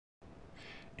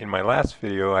In my last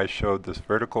video, I showed this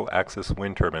vertical axis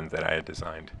wind turbine that I had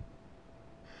designed.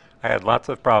 I had lots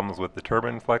of problems with the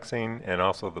turbine flexing and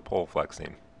also the pole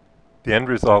flexing. The end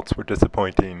results were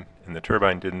disappointing, and the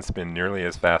turbine didn't spin nearly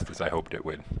as fast as I hoped it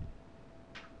would.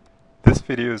 This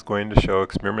video is going to show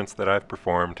experiments that I've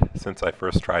performed since I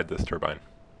first tried this turbine.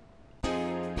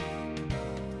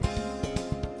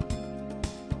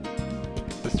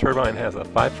 This turbine has a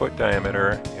 5-foot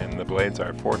diameter and the blades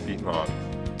are 4 feet long.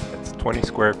 That's 20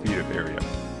 square feet of area.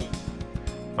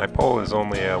 My pole is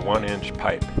only a 1-inch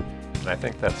pipe, and I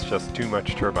think that's just too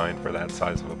much turbine for that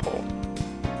size of a pole.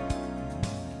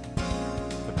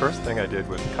 The first thing I did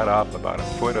was cut off about a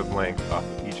foot of length off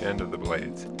of each end of the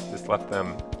blades. This left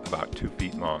them about 2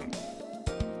 feet long.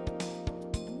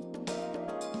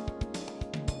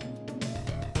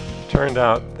 It turned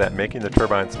out that making the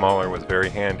turbine smaller was very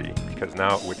handy because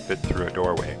now it would fit through a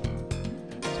doorway.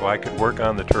 So I could work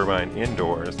on the turbine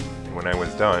indoors, and when I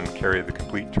was done, carry the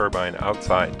complete turbine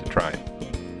outside to try.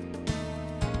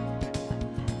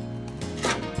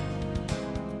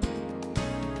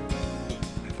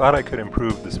 I thought I could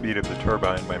improve the speed of the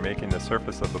turbine by making the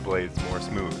surface of the blades more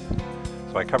smooth,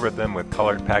 so I covered them with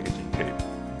colored packaging tape.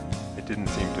 It didn't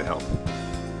seem to help.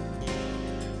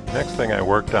 The next thing I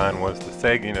worked on was the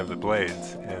sagging of the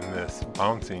blades and this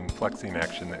bouncing, flexing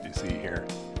action that you see here.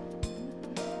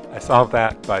 I solved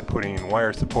that by putting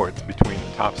wire supports between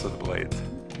the tops of the blades.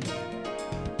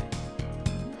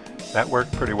 That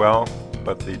worked pretty well,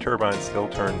 but the turbine still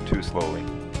turned too slowly.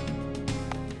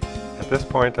 At this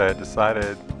point I had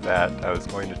decided that I was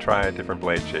going to try a different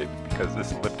blade shape because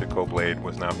this elliptical blade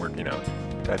was not working out.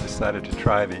 I decided to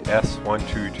try the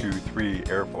S1223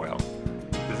 airfoil.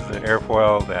 This is an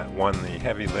airfoil that won the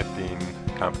heavy lifting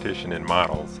competition in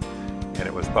models, and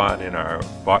it was thought in our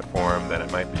VAWT forum that it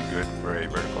might be good for a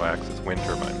vertical axis wind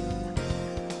turbine.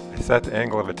 I set the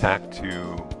angle of attack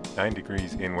to 9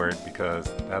 degrees inward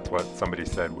because that's what somebody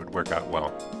said would work out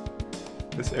well.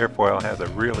 This airfoil has a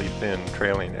really thin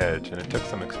trailing edge, and it took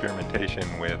some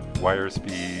experimentation with wire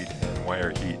speed and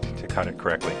wire heat to cut it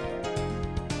correctly.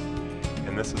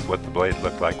 And this is what the blade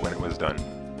looked like when it was done.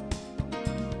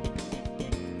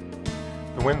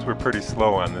 The winds were pretty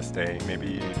slow on this day,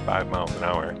 maybe 5 miles an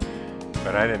hour,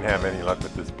 but I didn't have any luck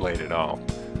with this blade at all.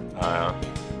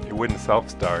 It wouldn't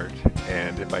self-start,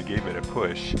 and if I gave it a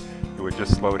push, it would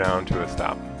just slow down to a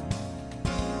stop.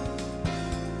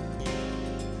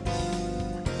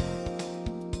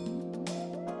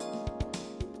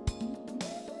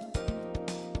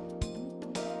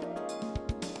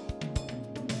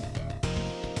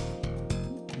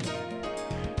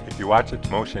 If you watch its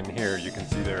motion here, you can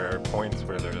see there are points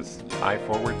where there's high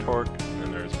forward torque, and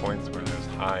then there's points where there's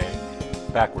high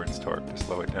backwards torque to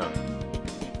slow it down.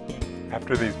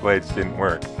 After these blades didn't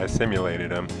work, I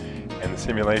simulated them, and the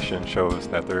simulation shows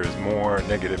that there is more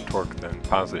negative torque than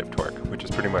positive torque, which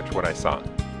is pretty much what I saw.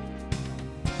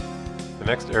 The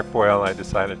next airfoil I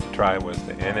decided to try was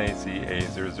the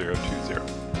NAZA0020.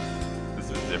 This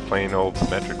is the plain old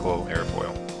symmetrical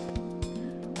airfoil.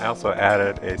 I also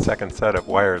added a second set of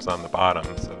wires on the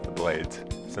bottoms of the blades,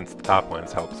 since the top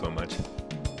ones help so much.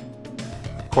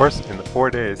 Of course, in the 4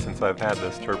 days since I've had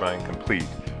this turbine complete,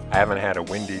 I haven't had a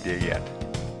windy day yet.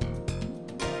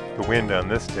 The wind on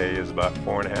this day is about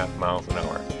 4.5 miles an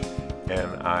hour,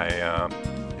 and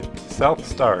it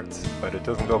self-starts, but it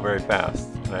doesn't go very fast,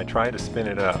 and I try to spin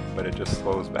it up, but it just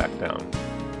slows back down.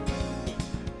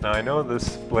 Now I know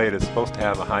this blade is supposed to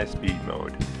have a high-speed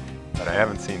mode, but I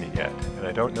haven't seen it yet, and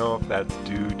I don't know if that's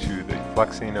due to the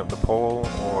flexing of the pole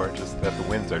or just that the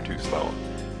winds are too slow.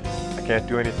 I can't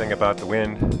do anything about the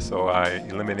wind, so I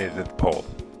eliminated the pole.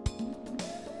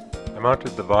 I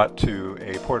mounted the VAWT to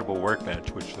a portable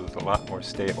workbench, which was a lot more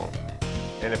stable,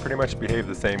 and it pretty much behaved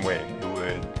the same way. It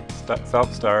would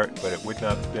self-start, but it would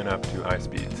not spin up to high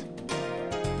speeds.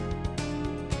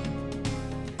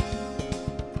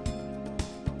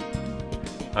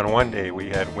 On one day we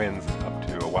had winds up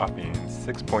to a whopping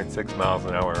 6.6 miles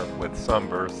an hour with some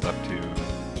bursts up to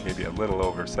maybe a little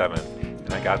over 7,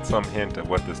 and I got some hint of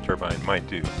what this turbine might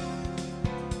do.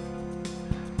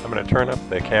 I'm going to turn up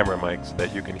the camera mic so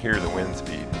that you can hear the wind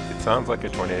speed. It sounds like a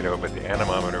tornado, but the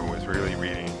anemometer was really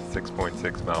reading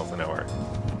 6.6 miles an hour.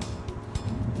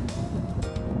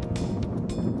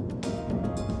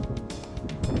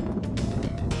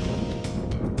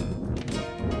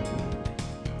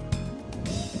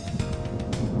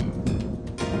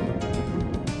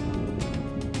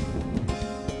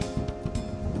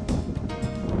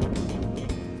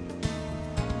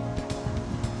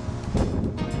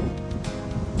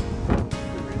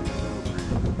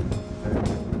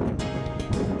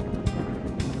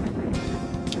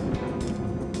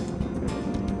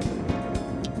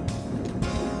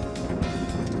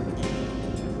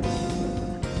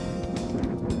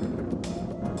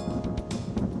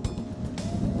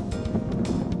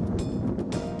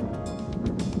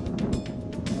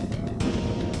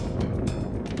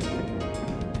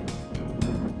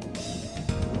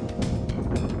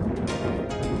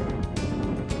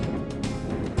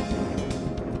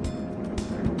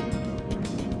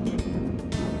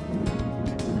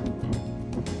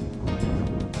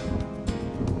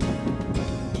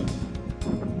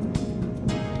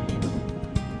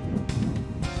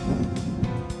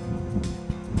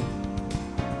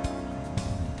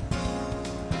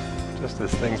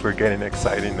 As things were getting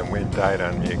exciting, the wind died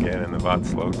on me again and the VAWT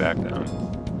slowed back down.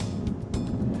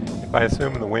 If I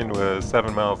assume the wind was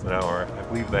 7 miles an hour, I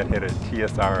believe that hit a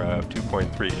TSR of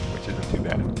 2.3, which isn't too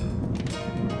bad.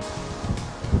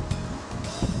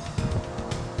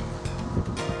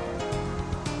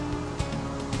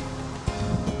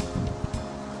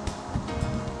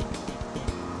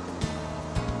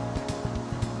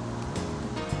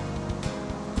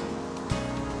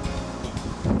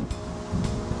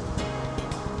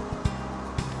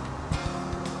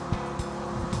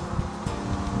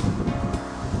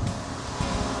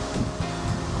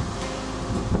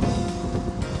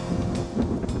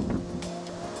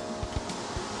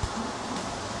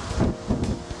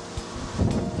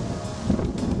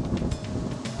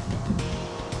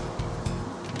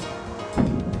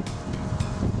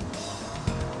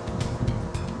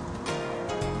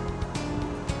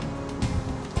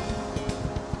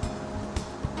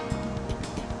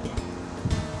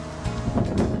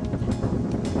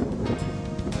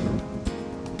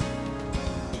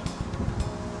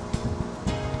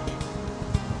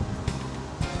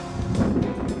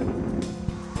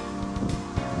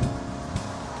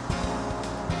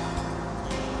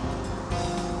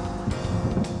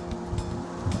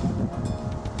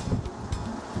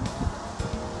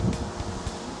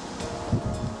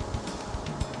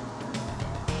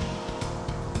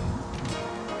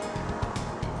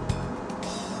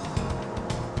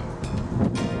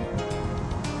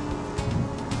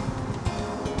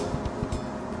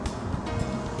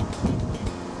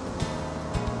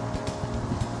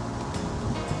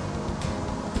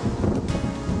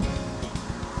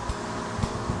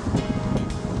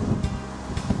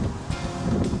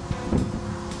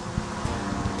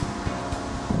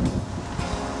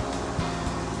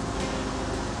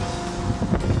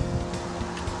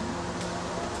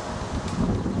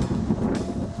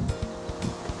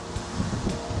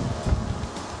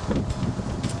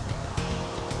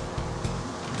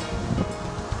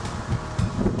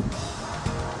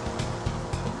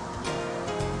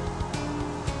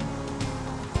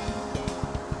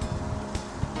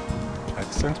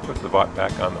 I've since put the VAWT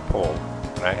back on the pole,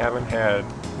 but I haven't had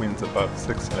winds above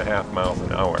 6.5 miles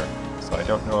an hour, so I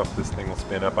don't know if this thing will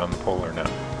spin up on the pole or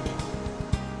not.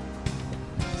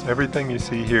 So everything you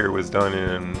see here was done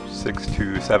in 6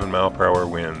 to 7 mile per hour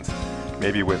winds,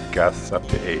 maybe with gusts up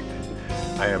to 8.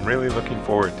 I am really looking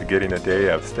forward to getting a day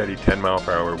of steady 10 mile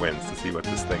per hour winds to see what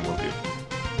this thing will do.